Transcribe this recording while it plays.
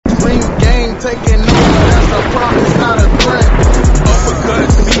ring game taking over. That's a promise, not a threat. Uppercut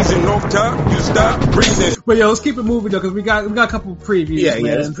season, no time, you stop breathing. But yo, let's keep it moving though, because we got a couple previews. Yeah,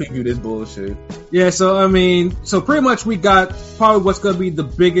 man. let's preview this bullshit. Yeah, so pretty much we got probably what's gonna be the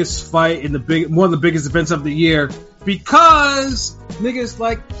biggest fight in one of the biggest events of the year, because niggas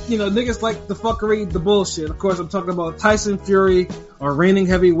like the fuckery, the bullshit. Of course, I'm talking about Tyson Fury, our reigning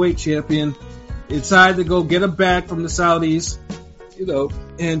heavyweight champion, decided to go get a bag from the Saudis,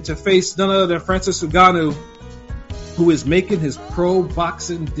 and to face none other than Francis Ngannou, who is making his pro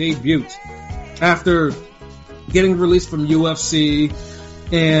boxing debut after getting released from UFC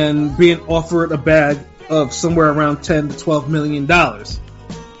and being offered a bag of somewhere around $10 to $12 million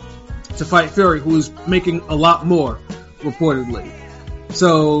to fight Fury, who's making a lot more, reportedly.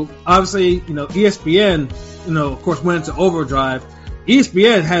 So, obviously, ESPN, of course, went into overdrive.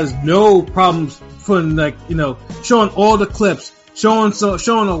 ESPN has no problems putting, showing all the clips, showing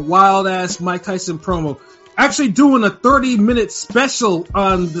a wild-ass Mike Tyson promo, actually doing a 30-minute special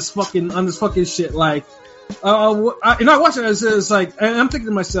on this fucking shit, and I watched it, it's like, and I'm thinking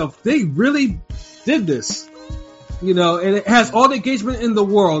to myself, they really did this, and it has all the engagement in the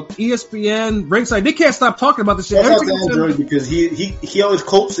world. ESPN, ringside, they can't stop talking about this shit. Shout out to Android, because he always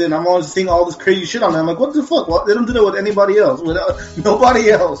quotes it, and I'm always seeing all this crazy shit on there. I'm like, what the fuck? Well, they don't do that with anybody else,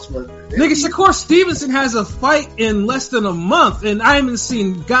 nobody else. But nigga, Shakur Stevenson has a fight in less than a month, and I haven't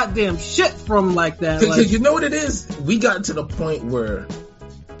seen goddamn shit from like that. Because you know what it is? We got to the point where,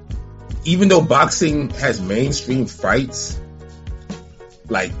 even though boxing has mainstream fights,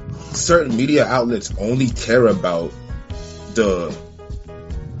 like, certain media outlets only care about the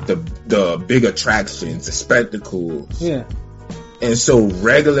big attractions, the spectacles. Yeah. And so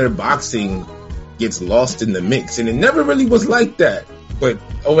regular boxing gets lost in the mix, and it never really was like that. But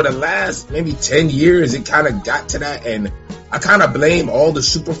over the last maybe 10 years, it kind of got to that, and I kind of blame all the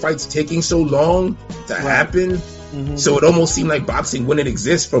super fights taking so long to happen. Mm-hmm. So it almost seemed like boxing wouldn't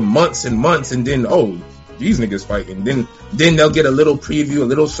exist for months and months, and then, these niggas fighting. Then they'll get a little preview, a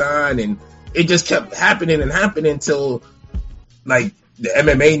little shine, and it just kept happening until, like, the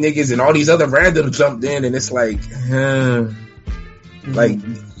MMA niggas and all these other randoms jumped in, and it's like, like,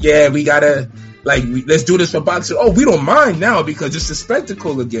 yeah, we gotta, like, let's do this for boxing. Oh, we don't mind now because it's a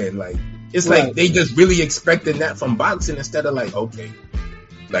spectacle again. Like, it's like they just really expecting that from boxing instead of like, okay,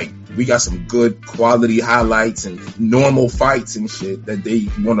 like, we got some good quality highlights and normal fights and shit that they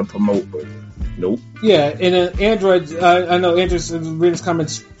want to promote, but nope. Yeah, and Android, I know Android's reading his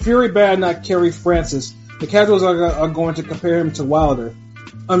comments. Fury bad not carry Francis. The casuals are going to compare him to Wilder.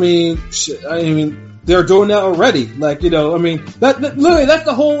 I mean, they're doing that already. Like, literally that's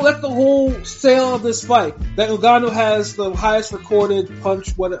the whole sale of this fight. That Ngannou has the highest recorded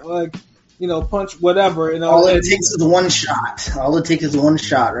punch, punch whatever. All it takes is one shot. All it takes is one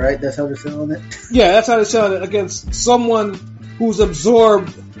shot, right? That's how they're selling it. Yeah, that's how they're selling it against someone who's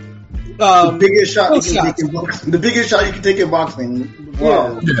absorbed. The biggest shot you can take in boxing.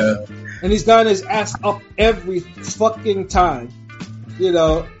 Wow. Yeah. And he's gotten his ass up every fucking time.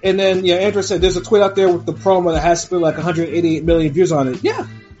 And then, Andrew said there's a tweet out there with the promo that has like 188 million views on it. Yeah.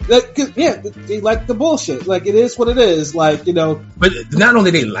 They like the bullshit. Like, it is what it is. Like, But not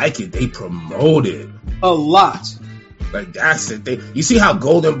only they like it, they promote it. A lot. Like, that's it. You see how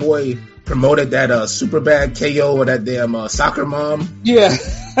Golden Boy promoted that super bad KO or that damn soccer mom? Yeah.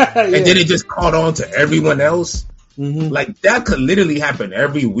 And then it just caught on to everyone else. Mm-hmm. Like, that could literally happen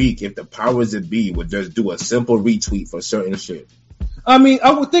every week if the powers that be would just do a simple retweet for certain shit. I mean,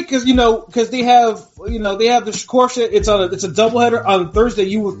 I would think because they have the Shakur shit. It's a doubleheader on Thursday.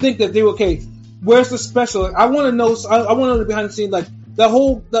 You would think that where's the special? I want to know. I want to know behind the scenes, like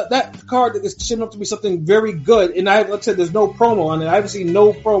that card is shaping up to be something very good. And like I said, there's no promo on it. I haven't seen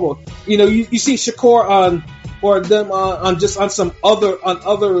no promo. You see Shakur on or them on some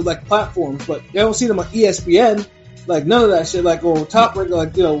other like platforms, but you don't see them on ESPN. Like, none of that shit. Like, or top rank.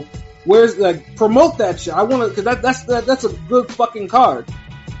 Like, where's, like, promote that shit. I want to, because that's a good fucking card.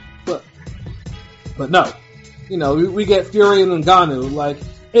 But no. We get Fury and Ngannou. Like,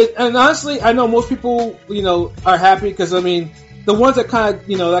 and honestly, I know most people, are happy because, the ones that kind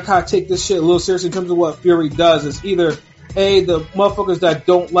of take this shit a little seriously in terms of what Fury does is either A, the motherfuckers that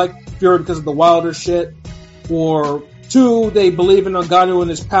don't like Fury because of the Wilder shit, or 2, they believe in Ngannou and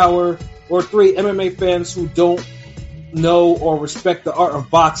his power, or 3, MMA fans who don't know or respect the art of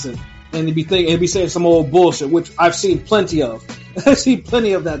boxing, and they'd be saying some old bullshit, which I've seen plenty of. I've seen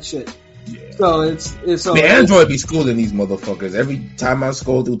plenty of that shit. Yeah. So it's Android be schooling these motherfuckers. Every time I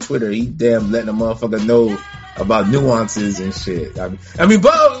scroll through Twitter, he damn letting a motherfucker know about nuances and shit. But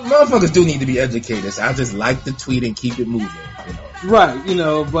motherfuckers do need to be educated. So I just like to tweet and keep it moving. Right,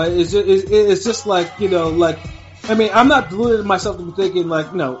 but it's just like, I mean, I'm not deluding myself to be thinking like,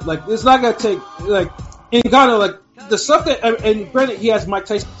 it's not gonna take like Ngannou, like the stuff that, and granted, he has Mike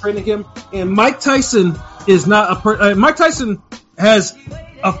Tyson training him, and Mike Tyson is not Mike Tyson has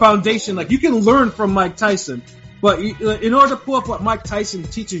a foundation. Like you can learn from Mike Tyson, but in order to pull off what Mike Tyson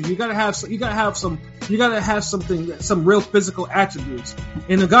teaches, you gotta have some real physical attributes.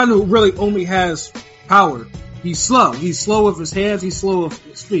 And Ngannou really only has power. He's slow. He's slow with his hands. He's slow with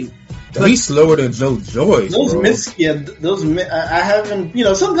his feet. He's slower than Joe Joyce. Those bro. mitts, I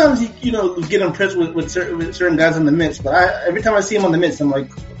haven't. Sometimes you get impressed with certain guys on the mitts, but every time I see him on the mitts, I'm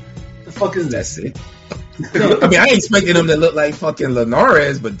like, the fuck is That's it. I mean, I ain't expecting him to look like fucking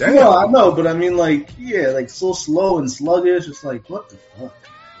Linares, but damn. No, I know, but I mean, like so slow and sluggish. It's like, what the fuck?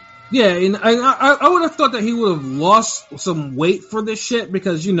 Yeah, and I would have thought that he would have lost some weight for this shit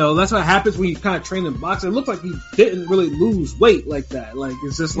because, that's what happens when you kind of train in boxing. It looks like he didn't really lose weight like that. Like,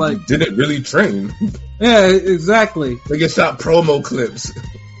 it's just like... He didn't really train. Yeah, exactly. They get shot promo clips.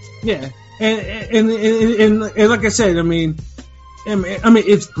 Yeah. And like I said, I mean,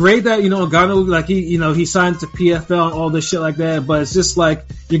 it's great that, Ngannou, like, he signed to PFL and all this shit like that, but it's just like,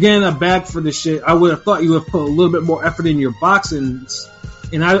 you're getting a bag for this shit. I would have thought you would have put a little bit more effort in your boxing.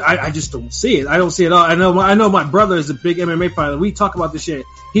 And I just don't see it. I don't see it at all. I know my brother is a big MMA fighter. We talk about this shit.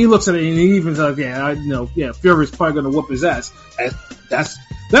 He looks at it and he even's like, Fury's probably gonna whoop his ass.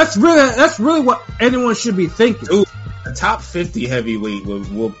 That's really what anyone should be thinking. Dude, a top 50 heavyweight would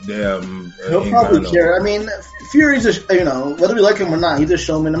whoop them. He'll probably carry. I mean, Fury's whether we like him or not, he's a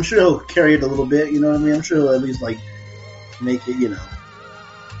showman. I'm sure he'll carry it a little bit. You know what I mean? I'm sure he'll at least like make it,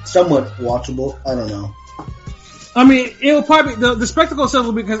 somewhat watchable. I don't know. I mean, it'll probably the spectacle itself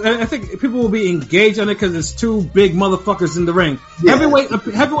will be because I think people will be engaged on it because it's two big motherfuckers in the ring. Yeah.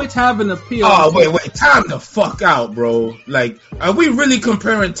 Heavyweights have an appeal. Oh wait, time the fuck out, bro. Like, are we really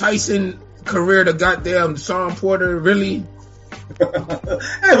comparing Tyson career to goddamn Sean Porter? Really? Hey,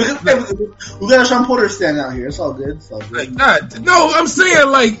 we got a Sean Porter stand out here. It's all good. It's all good. Like, God, no, I'm saying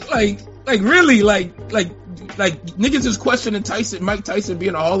like really, like niggas is questioning Mike Tyson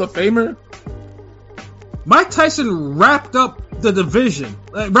being a Hall of Famer. Mike Tyson wrapped up the division.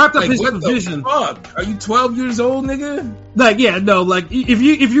 Wrapped up his division. Fuck? Are you 12 years old, nigga? Like, yeah, no, like if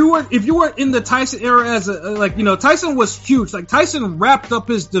you were in the Tyson era as Tyson was huge. Like Tyson wrapped up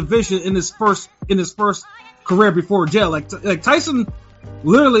his division in his first career before jail. Like Tyson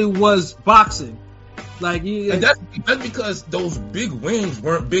literally was boxing. And that's because those big wins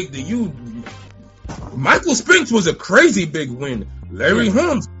weren't big to you. Michael Spinks was a crazy big win. Larry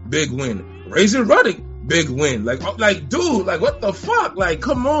Holmes, big win. Razor Ruddock, big win. Like, dude, like, what the fuck? Like,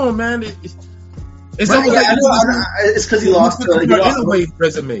 come on, man. It's because he lost the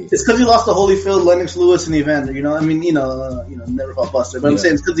resume. It's because he lost to Holyfield, Lennox Lewis, and Evander. Never fought Buster. But I'm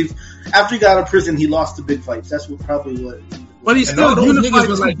saying it's because after he got out of prison, he lost the big fights. That's probably what. But he's still unified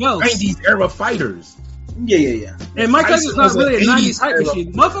was like 90s era fighters. Yeah. And Mike Tyson's not really a 90s hype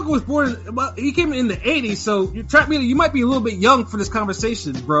machine. Motherfucker was born, he came in the 80s, so you might be a little bit young for this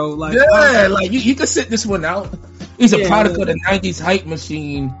conversation, bro. Like, you can sit this one out. He's a product of the 90s hype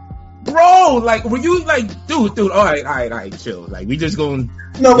machine. Bro, like, were you like, dude, all right, chill. Like, we just gonna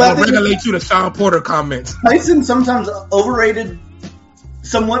regulate you to Sean Porter comments. Tyson sometimes overrated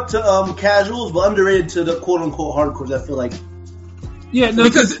somewhat to casuals, but underrated to the quote-unquote hardcores, I feel like. Yeah, no,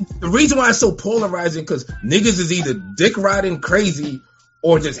 because the reason why it's so polarizing, because niggas is either dick riding crazy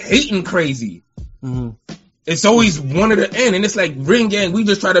or just hating crazy. Mm-hmm. It's always one at the end, and it's like Ring Gang. We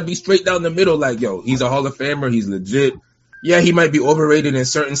just try to be straight down the middle. Like, yo, he's a Hall of Famer. He's legit. Yeah, he might be overrated in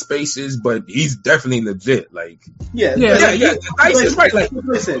certain spaces, but he's definitely legit. Like, yeah. Tyson's right. Like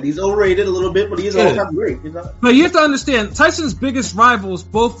I said, he's overrated a little bit, but he's all time great. But you have to understand, Tyson's biggest rivals,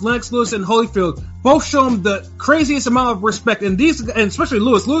 both Lennox Lewis and Holyfield, both show him the craziest amount of respect, and especially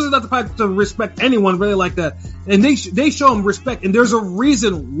Lewis. Lewis is not the type to respect anyone really like that, and they show him respect, and there's a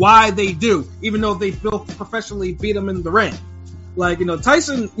reason why they do, even though they both professionally beat him in the ring. Like,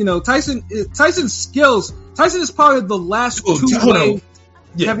 Tyson's skills. Tyson is probably the last two-way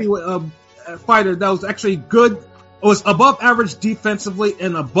heavyweight fighter that was actually good. Was above average defensively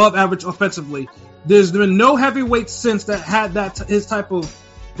and above average offensively. There's been no heavyweight since that had that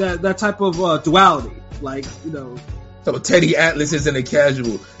type of duality. Like, So Teddy Atlas isn't a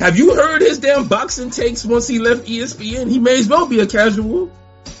casual. Have you heard his damn boxing takes once he left ESPN? He may as well be a casual.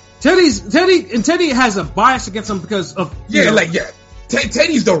 Teddy has a bias against him because of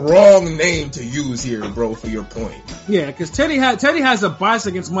Teddy's the wrong name to use here, bro, for your point. Yeah, because Teddy has a bias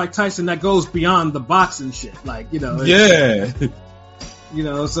against Mike Tyson that goes beyond the boxing shit. Like, Yeah.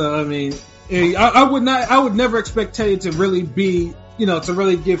 So I mean, I would never expect Teddy to really be, to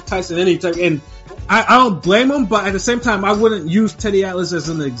really give Tyson any type. And I don't blame him, but at the same time, I wouldn't use Teddy Atlas as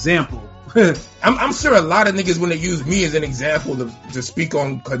an example. I'm sure a lot of niggas want to use me as an example to speak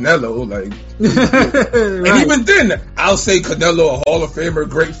on Canelo, like, Right. and even then, I'll say Canelo, a Hall of Famer,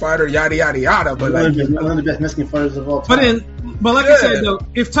 great fighter, yada yada yada. But one like, of the best Mexican fighters of all time. But like I said, though,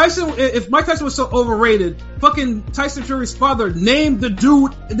 if Mike Tyson was so overrated, fucking Tyson Fury's father named the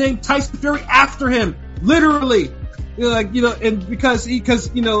dude named Tyson Fury after him, literally, and because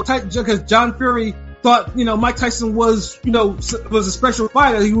John Fury thought, Mike Tyson was a special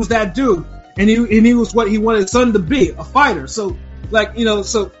fighter. He was that dude, and he was what he wanted his son to be, a fighter. So,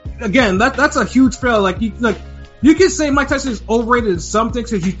 so again, that's a huge fail. You can say Mike Tyson is overrated in some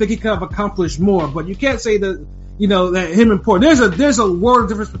things because you think he could have accomplished more, but you can't say that that him and Porter. There's a world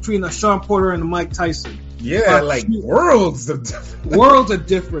difference between a Sean Porter and a Mike Tyson. Yeah, worlds of difference. Worlds of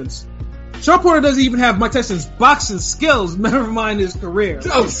difference. Sean Porter doesn't even have Mike Tyson's boxing skills, never mind his career.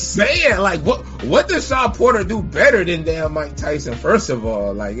 I'm saying, what does Sean Porter do better than damn Mike Tyson? First of all,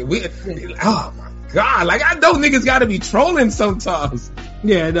 oh my god, I know niggas got to be trolling sometimes.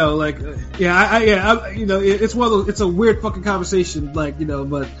 Yeah, no, it's one of those. It's a weird fucking conversation, but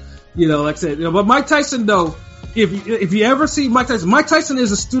like I said, but Mike Tyson though. If you ever see Mike Tyson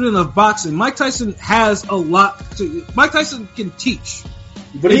is a student of boxing. Mike Tyson has a lot to. Mike Tyson can teach.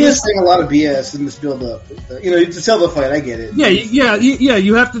 But he is saying a lot of BS in this build-up. To sell the fight, I get it. Yeah.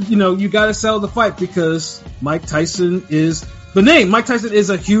 You have to, you got to sell the fight because Mike Tyson is the name. Mike Tyson is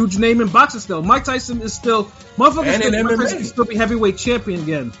a huge name in boxing still. Mike Tyson is still, motherfuckers can still be heavyweight champion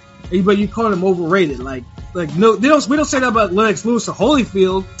again. But you call him overrated. No, we don't say that about Lennox Lewis or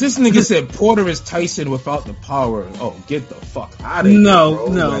Holyfield. This nigga said Porter is Tyson without the power. Oh, get the fuck out of here, bro.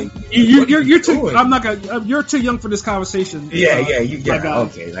 No. You're too. Doing? I'm not gonna. You're too young for this conversation.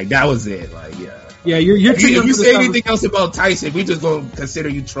 Okay, that was it. Yeah, you're too young. If you say anything else about Tyson, we just gonna consider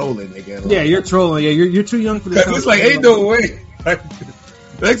you trolling, nigga. Yeah, you're trolling. Yeah, you're too young for this. It's ain't no way.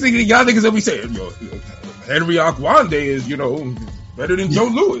 Next thing y'all niggas will be saying, Henry Akwande is, better than Joe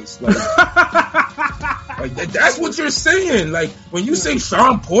Louis. That's what you're saying. When you say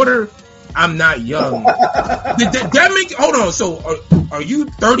Sean Porter, I'm not young. that make hold on. So are you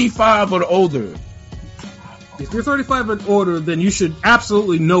 35 or older? If you're 35 and older, then you should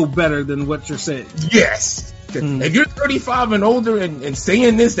absolutely know better than what you're saying. Yes. If you're 35 and older and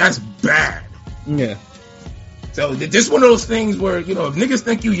saying this, that's bad. Yeah. So just one of those things where if niggas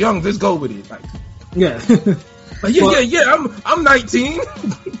think you young, just go with it. Yeah. I'm 19.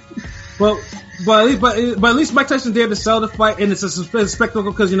 But at least Mike Tyson there to sell the fight, and it's a spectacle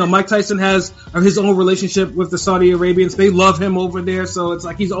because Mike Tyson has his own relationship with the Saudi Arabians. They love him over there, so it's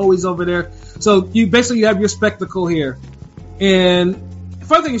like he's always over there. So you basically have your spectacle here. And the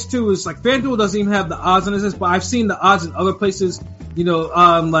funny thing is too is FanDuel doesn't even have the odds on this, but I've seen the odds in other places.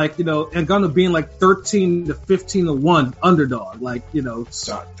 Ngannou being 13 to 15 to 1 underdog,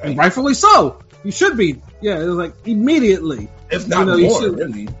 and rightfully so. You should be, immediately. If not more,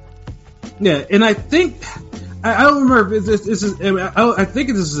 really. Yeah, and I think I don't remember if this is. I think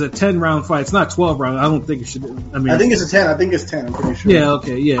this is a 10-round fight. It's not 12 round. I don't think it should. I think it's a 10. I think it's 10. I'm pretty sure. Yeah.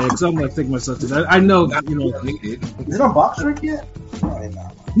 Okay. Yeah. Because I'm thinking myself. I know. Is it on BoxRec yet? Probably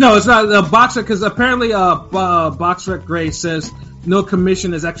not. No, it's not a BoxRec because apparently BoxRec Gray says no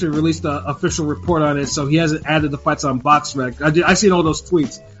commission has actually released an official report on it, so he hasn't added the fights on BoxRec. I seen all those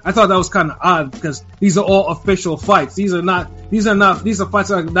tweets. I thought that was kind of odd because these are all official fights. These are fights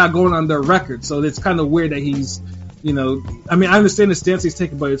that are not going on their record. So it's kind of weird that he's, I understand the stance he's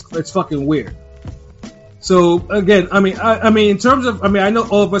taking, but it's fucking weird. So again, in terms of, I know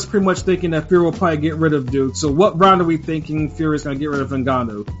all of us pretty much thinking that Fury will probably get rid of Duke. So what round are we thinking Fury is going to get rid of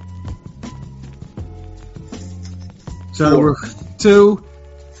Ngannou? So we're 2,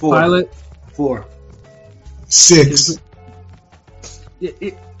 4, Pilot 4, 6.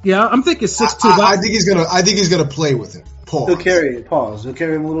 Yeah, I'm thinking 6-2. I think he's gonna play with it. Pause. He'll carry it. Pause. He'll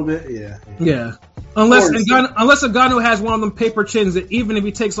carry him a little bit. Yeah. Yeah. Unless Ngannou has one of them paper chins that even if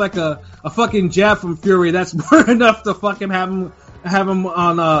he takes a fucking jab from Fury, that's more enough to fucking have him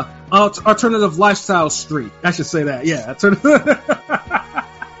on alternative lifestyle street. I should say that. Yeah.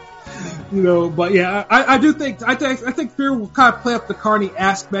 But yeah, I think Fury will kind of play up the Carney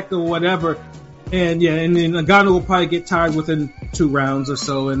aspect or whatever. And then Ngannou will probably get tired within 2 rounds or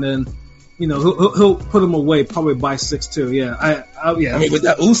so, and then he'll put him away probably by 6-2. Yeah, yeah. With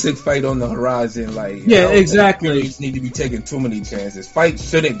that Usyk fight on the horizon, exactly. Furies need to be taking too many chances. Fights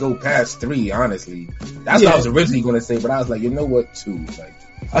shouldn't go past 3. Honestly, that's what I was originally going to say, but I was like, you know what, 2.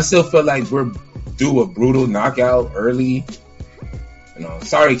 I still feel like we're due a brutal knockout early.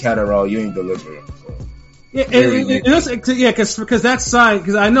 Sorry, Catterall, you ain't delivering. So. Yeah, because that side,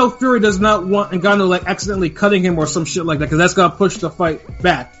 because I know Fury does not want Ngannou like accidentally cutting him or some shit like that, because that's gonna push the fight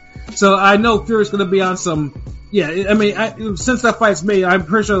back. So I know Fury's gonna be on some. Yeah, I mean, since that fight's made, I'm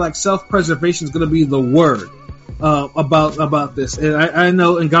pretty sure like self-preservation is gonna be the word about this. And I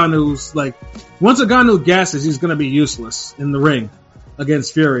know Ngannou's like, once Ngannou gasses, he's gonna be useless in the ring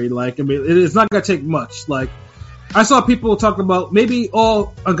against Fury. Like, I mean, it's not gonna take much. Like, I saw people talking about maybe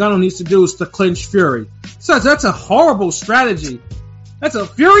all Ngannou needs to do is to clinch Fury. So that's a horrible strategy. That's a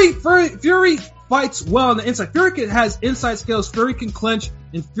Fury fights well on the inside. Fury has inside skills. Fury can clinch,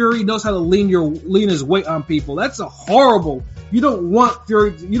 and Fury knows how to lean his weight on people. That's a horrible. You don't want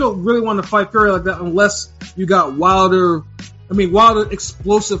Fury. You don't really want to fight Fury like that unless you got Wilder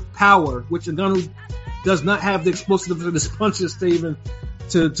explosive power, which Ngannou does not have the explosiveness of his punches to even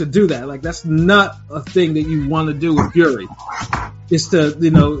to do that. Like, that's not a thing that you want to do with Fury. I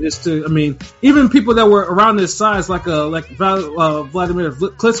mean, even people that were around his size, like Vladimir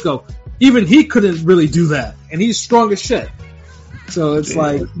Klitschko, even he couldn't really do that, and he's strong as shit. So it's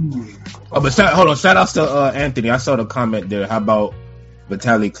like, shout outs to Anthony. I saw the comment there. How about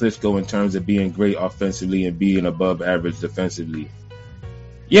Vitaly Klitschko in terms of being great offensively and being above average defensively?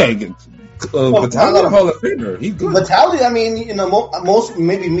 Yeah, Vitaly Hall of Famer. He's good. Vitaly, I mean, most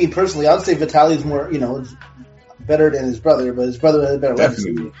maybe me personally, I'd say Vitaly's more, better than his brother, but his brother had a better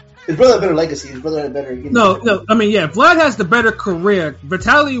legacy. His brother had a better legacy. His brother had a better. No. I mean, yeah, Vlad has the better career.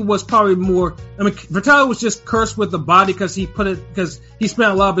 Vitaly was probably more. I mean, Vitaly was just cursed with the body because he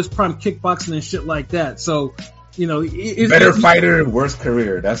spent a lot of his prime kickboxing and shit like that. So, better fighter, worse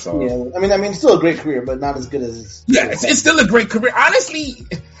career. That's all. Yeah, I mean, still a great career, but not as good as his. Yeah, it's still a great career. Honestly,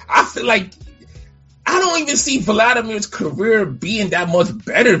 I feel like I don't even see Vladimir's career being that much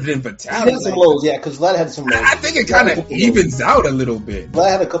better than Vitaly. He had some lows, yeah, because Vlad had some lows. I think it kind of evens out a little bit. Vlad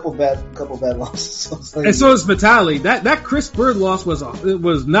had a couple bad losses. And so is Vitaly. That Chris Bird loss was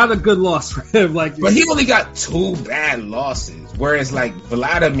not a good loss for him. But he only got 2 bad losses, whereas like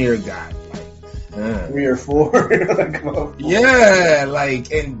Vladimir got 3 or 4.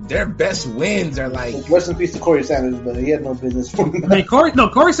 And their best wins are like. Rest in peace to Corey Sanders, but he had no business for him. I mean,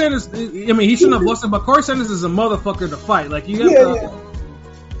 Corey Sanders. I mean, he shouldn't have lost him, but Corey Sanders is a motherfucker to fight. Like, you have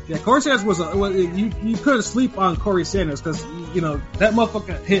Yeah, Corey Sanders you couldn't sleep on Corey Sanders because that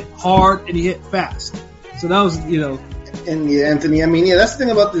motherfucker hit hard and he hit fast. So that was And yeah, Anthony. I mean, that's the thing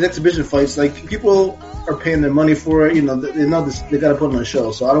about these exhibition fights. Like, people are paying their money for it. They know this. They got to put on a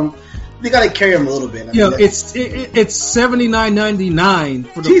show. So they got to carry them a little bit. It's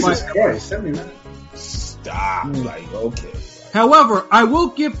 $79.99 for the Jesus fight. Christ, $79. Stop. Okay. However, I will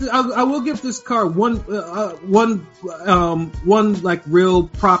give this card one like real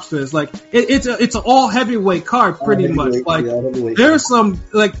props to this. Like, it's an all heavyweight card pretty much. Like, there's some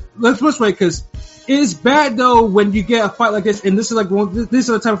like, let's put it this way, because it's bad though when you get a fight like this, and this is like these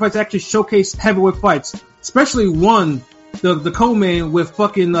are the type of fights that actually showcase heavyweight fights, especially the co-main with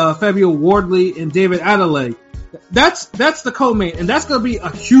fucking Fabio Wardley and David Adelaide. That's the co-main, and that's gonna be a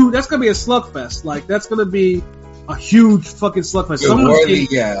slugfest. Like, that's gonna be a huge fucking slugfest. Wardley,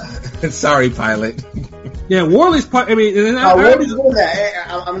 sorry, pilot. Yeah, Wardley's part. I mean, Wardley's going that.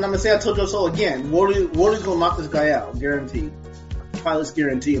 I'm gonna say I told you so again. Wardley's gonna knock this guy out, guaranteed. Pilot's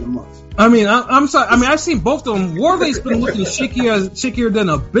guarantee in a month. I mean, I'm sorry. I mean, I've seen both of them. Wardley's been looking shickier than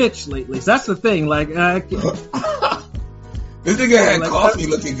a bitch lately. So that's the thing. Like, this nigga had Coffee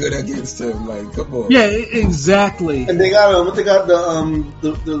looking good against him. Like, come on. Yeah, exactly. And they got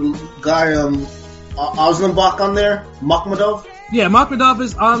the guy Oslenbach on there, Makhmadov. Yeah, Makhmadov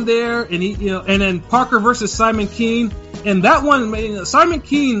is on there, and and then Parker versus Simon Keane, and that one, Simon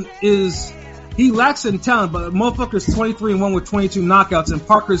Keane he lacks in talent, but motherfucker's 23-1 with 22 knockouts, and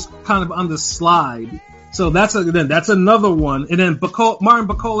Parker's kind of on the slide. So that's another one, and then Martin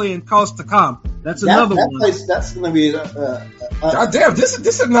Bakole and Carlos Takam. That's another one. That's gonna be. Goddamn, this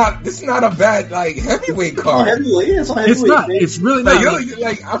is not a bad like heavyweight card. It's not. It's really not.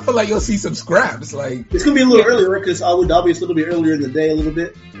 I feel like you'll see some scraps. Like, it's gonna be a little earlier because Abu Dhabi is a little bit earlier in the day, a little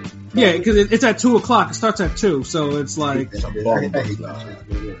bit. Yeah, because it's at 2:00. It starts at 2, so it's like.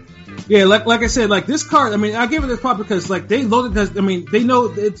 Yeah, like I said, like this card. I mean, I gave it this pop because like they loaded. I mean, they know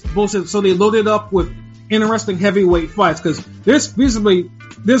it's bullshit, so they loaded up with interesting heavyweight fights because there's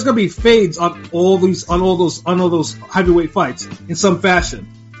gonna be fades on all those heavyweight fights in some fashion.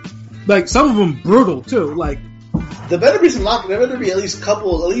 Like, some of them brutal too. Like, there better be some knockouts. There better be at least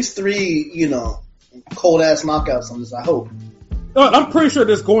 3, cold ass knockouts on this. I hope. I'm pretty sure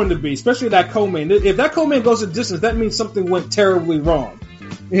there's going to be, especially that co-main. If that co-main goes a distance, that means something went terribly wrong.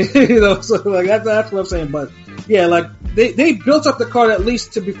 So like that's what I'm saying. But yeah, like they built up the card at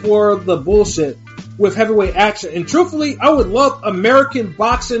least to before the bullshit with heavyweight action. And truthfully, I would love American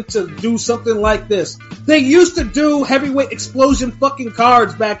boxing to do something like this. They used to do heavyweight explosion fucking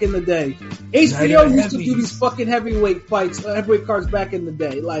cards back in the day. HBO used to do these fucking heavyweight fights, heavyweight cards back in the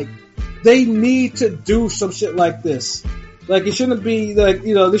day. Like, they need to do some shit like this. Like, it shouldn't be like,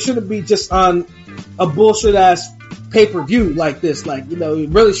 they shouldn't be just on a bullshit ass pay-per-view like this. Like, it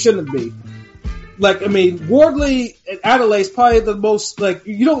really shouldn't be. Like, I mean, Wardley and Adelaide is probably the most, like,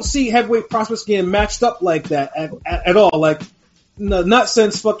 you don't see heavyweight prospects getting matched up like that at all. Like, not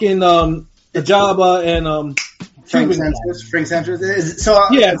since fucking, Ajaba and, Frank Sanchez. Frank Sanchez.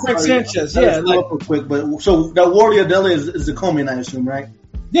 Frank Sanchez. Yeah. Like, real quick, but so that Wardley Adelaide is the co-main, I assume, right?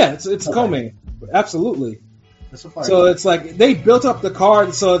 Yeah, it's okay. Co-main. Absolutely. So it's like they built up the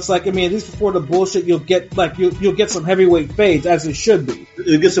card, so it's like, I mean, at least before the bullshit, you'll get like you'll get some heavyweight fades as it should be.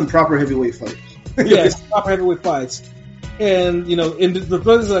 You'll get some proper heavyweight fights. Yeah, some proper heavyweight fights, and and the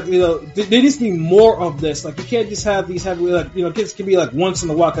brothers like there needs to be more of this. Like, you can't just have these heavyweight, like kids can be like once in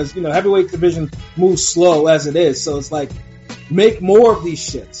a while because heavyweight division moves slow as it is. So it's like, make more of these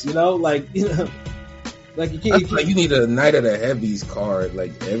shits. Like you need a night of the heavies card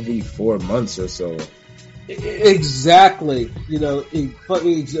like every 4 months or so. Exactly,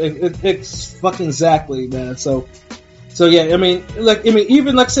 it's fucking exactly, man. So yeah, I mean,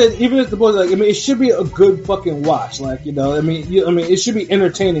 even like I said, even if the boys, like, I mean, it should be a good fucking watch. Like, it should be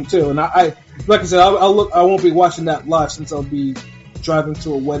entertaining too. And I like I said, I won't be watching that live since I'll be driving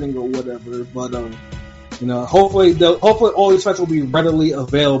to a wedding or whatever. But hopefully all these fights will be readily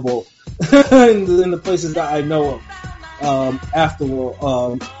available in the places that I know of. After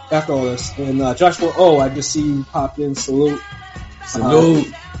all this, and Joshua I just see you popped in. Salute.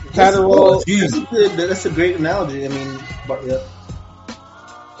 Catterall. That's a great analogy. I mean, but yeah.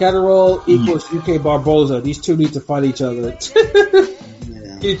 Catterall equals UK Barboza. These two need to fight each other. Yeah.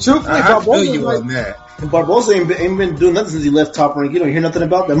 Truthfully, Barboza ain't been doing nothing since he left Top Rank. You don't hear nothing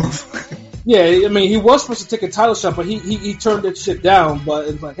about that motherfucker. Yeah, I mean, he was supposed to take a title shot, but he turned that shit down. But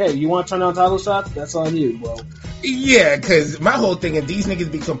it's like, hey, you want to turn down title shots? That's on you, bro. Yeah, because my whole thing is these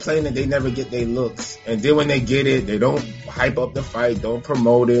niggas be complaining they never get their looks. And then when they get it, they don't hype up the fight, don't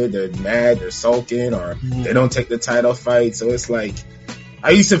promote it, they're mad, they're sulking, or they don't take the title fight. So it's like, I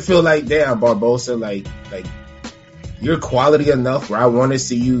used to feel like, damn, Barbosa, like you're quality enough where I want to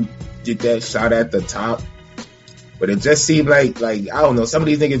see you get that shot at the top. But it just seemed like I don't know, some of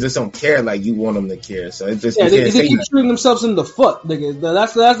these niggas just don't care like you want them to care. So it just they keep shooting themselves in the foot, nigga.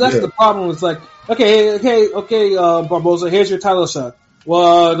 That's the problem. It's like, okay, Barboza, here's your title shot.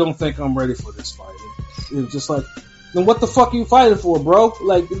 Well, I don't think I'm ready for this fight. It's just like, then what the fuck are you fighting for, bro?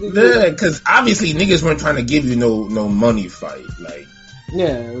 Like, yeah, because obviously niggas weren't trying to give you no money fight. Like,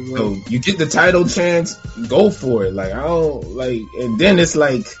 yeah, so you get the title chance, go for it. Like, I don't like, and then it's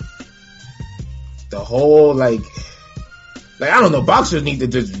like the whole like I don't know, boxers need to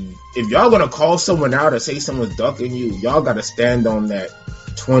just, if y'all gonna call someone out or say someone's ducking you, y'all gotta stand on that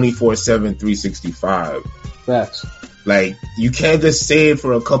 24/7, 365. Facts. Like, you can't just say it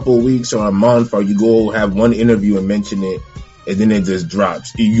for a couple of weeks or a month, or you go have one interview and mention it, and then it just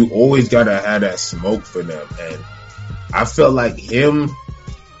drops. You always gotta have that smoke for them. And I felt like him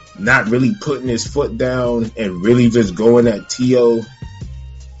not really putting his foot down and really just going at Tio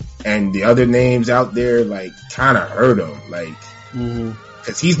and the other names out there, like, kind of hurt him. Like,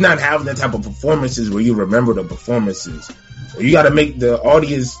 because he's not having the type of performances where you remember the performances. You got to make the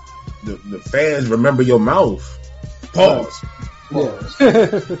audience, the fans, remember your mouth. Pause. Yeah.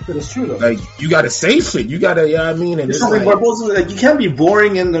 That's true, though. Like, you got to say shit. You got to, you know what I mean? And it's like, like, you can't be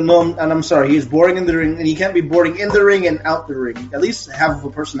boring in the and I'm sorry, he's boring in the ring, and you can't be boring in the ring and out the ring. At least have a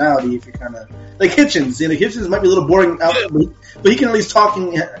personality if you're kind of like Hitchens. Hitchens might be a little boring out, but he can at least talk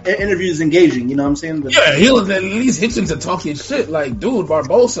in interviews engaging. You know what I'm saying? But, yeah, he'll at least Hitchens to talk your shit. Like, dude,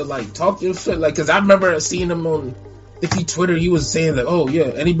 Barbosa, like, talk your shit. Like, because I remember seeing him on Twitter. He was saying like, oh yeah,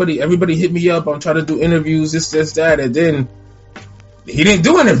 everybody hit me up. I'm trying to do interviews, this, that, and then he didn't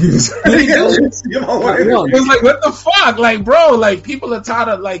do interviews. It was like, what the fuck? Like, bro, like, people are tired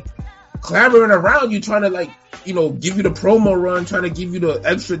of, like, clamoring around you, trying to, like, give you the promo run, trying to give you the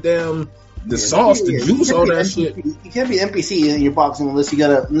extra the sauce, the juice, all that shit. You can't be an NPC in your boxing unless you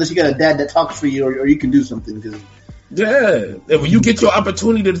got a dad that talks for you, or you can do something. Cause... Yeah, and when you get your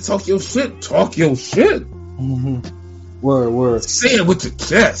opportunity to talk your shit, talk your shit. Mm-hmm. Word. Say it with your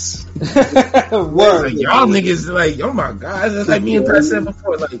chest. Word. Like, y'all niggas, like, oh my god, it's like me and Pat said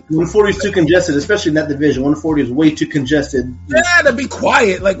before. Like, 140 is too congested, especially in that division. 140 is way too congested. Yeah, to be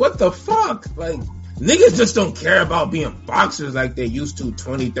quiet. Like, what the fuck? Like, niggas just don't care about being boxers like they used to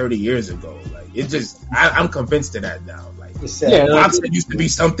 20, 30 years ago. Like, it just, I'm convinced of that now. Like, boxing used to be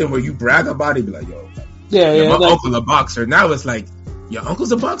something where you brag about it, be like, yo, my uncle a boxer. Now it's like, your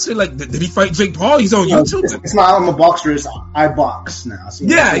uncle's a boxer? Like, did he fight Jake Paul? He's on YouTube? It's not I'm a boxer, it's I box now. So,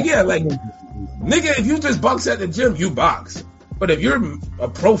 like, nigga, if you just box at the gym, you box. But if you're a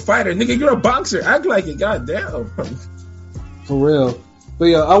pro fighter, nigga, you're a boxer. Act like it, goddamn. For real. But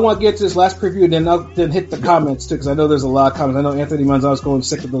yeah, I want to get to this last preview and then hit the comments too, because I know there's a lot of comments. I know Anthony Manzano's going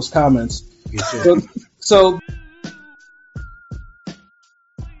sick of those comments. So